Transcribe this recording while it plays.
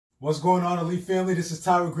What's going on, Elite family? This is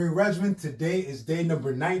Tyler Green Regimen. Today is day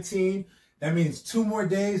number 19. That means 2 more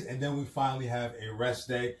days, and then we finally have a rest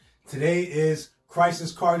day. Today is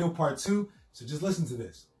Crisis Cardio Part 2, so just listen to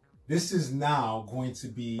this. This is now going to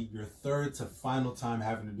be your third to final time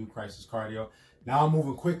having to do Crisis Cardio. Now I'm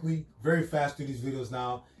moving quickly, very fast through these videos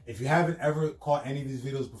now. If you haven't ever caught any of these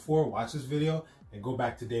videos before, watch this video and go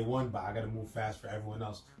back to day 1, but I gotta move fast for everyone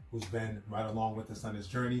else who's been right along with us on this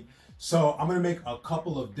journey. So I'm gonna make a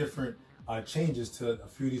couple of different changes to a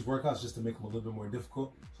few of these workouts just to make them a little bit more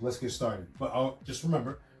difficult. So let's get started. But just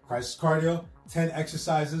remember, Crisis Cardio, 10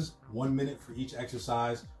 exercises, 1 minute for each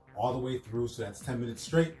exercise all the way through. So that's 10 minutes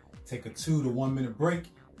straight. Take a 2 to 1 minute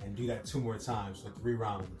break and do that 2 more times. So 3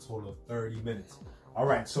 rounds, a total of 30 minutes. All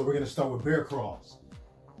right, so we're gonna start with bear crawls.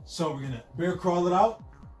 So we're gonna bear crawl it out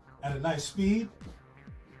at a nice speed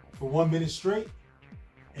for 1 minute straight.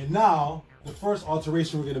 And now the first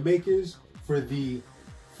alteration we're gonna make is for the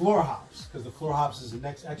floor hops, because the floor hops is the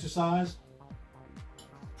next exercise.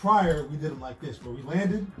 Prior, we did them like this, where we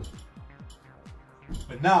landed,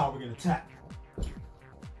 but now we're gonna tap.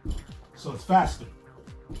 So it's faster.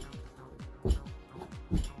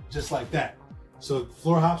 Just like that. So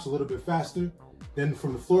floor hops a little bit faster. Then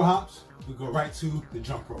from the floor hops, we go right to the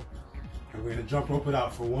jump rope. And we're gonna jump rope it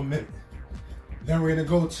out for 1 minute. Then we're gonna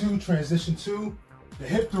go to transition to the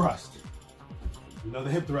hip thrust. You know the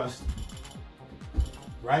hip thrust,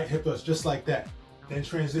 right? Hip thrust, just like that. Then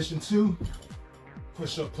transition to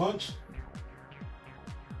push-up punch.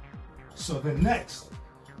 So then next,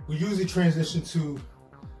 we usually transition to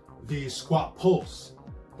the squat pulse.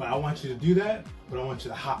 But I want you to do that, but I want you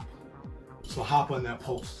to hop. So hop on that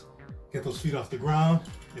pulse. Get those feet off the ground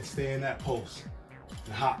and stay in that pulse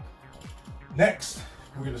and hop. Next,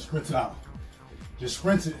 we're gonna sprint it out. Just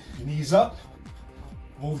sprint it, knees up,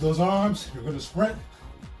 move those arms, you're gonna sprint.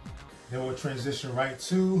 Then we'll transition right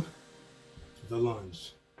to the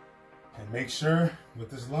lunge. And make sure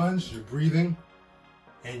with this lunge, you're breathing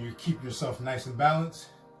and you keep yourself nice and balanced.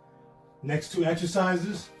 Next 2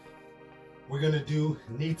 exercises, we're gonna do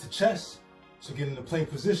knee to chest. So get in the plank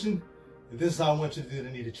position. And this is how I want you to do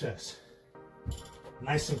the knee to chest.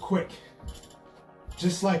 Nice and quick,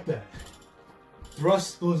 just like that.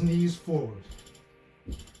 Thrust those knees forward.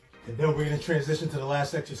 And then we're gonna transition to the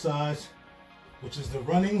last exercise, which is the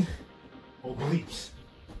running obliques.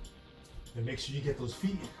 And make sure you get those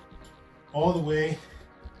feet all the way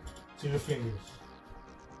to your fingers.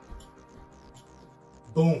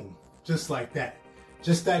 Boom, just like that.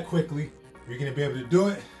 Just that quickly, you're gonna be able to do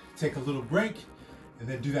it, take a little break, and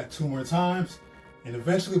then do that 2 more times. And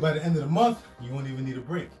eventually by the end of the month, you won't even need a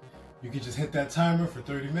break. You can just hit that timer for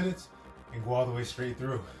 30 minutes and go all the way straight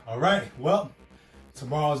through. All right, well,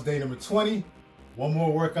 tomorrow's day number 20. 1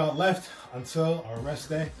 more workout left until our rest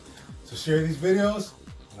day. So share these videos,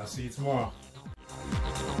 and I'll see you tomorrow.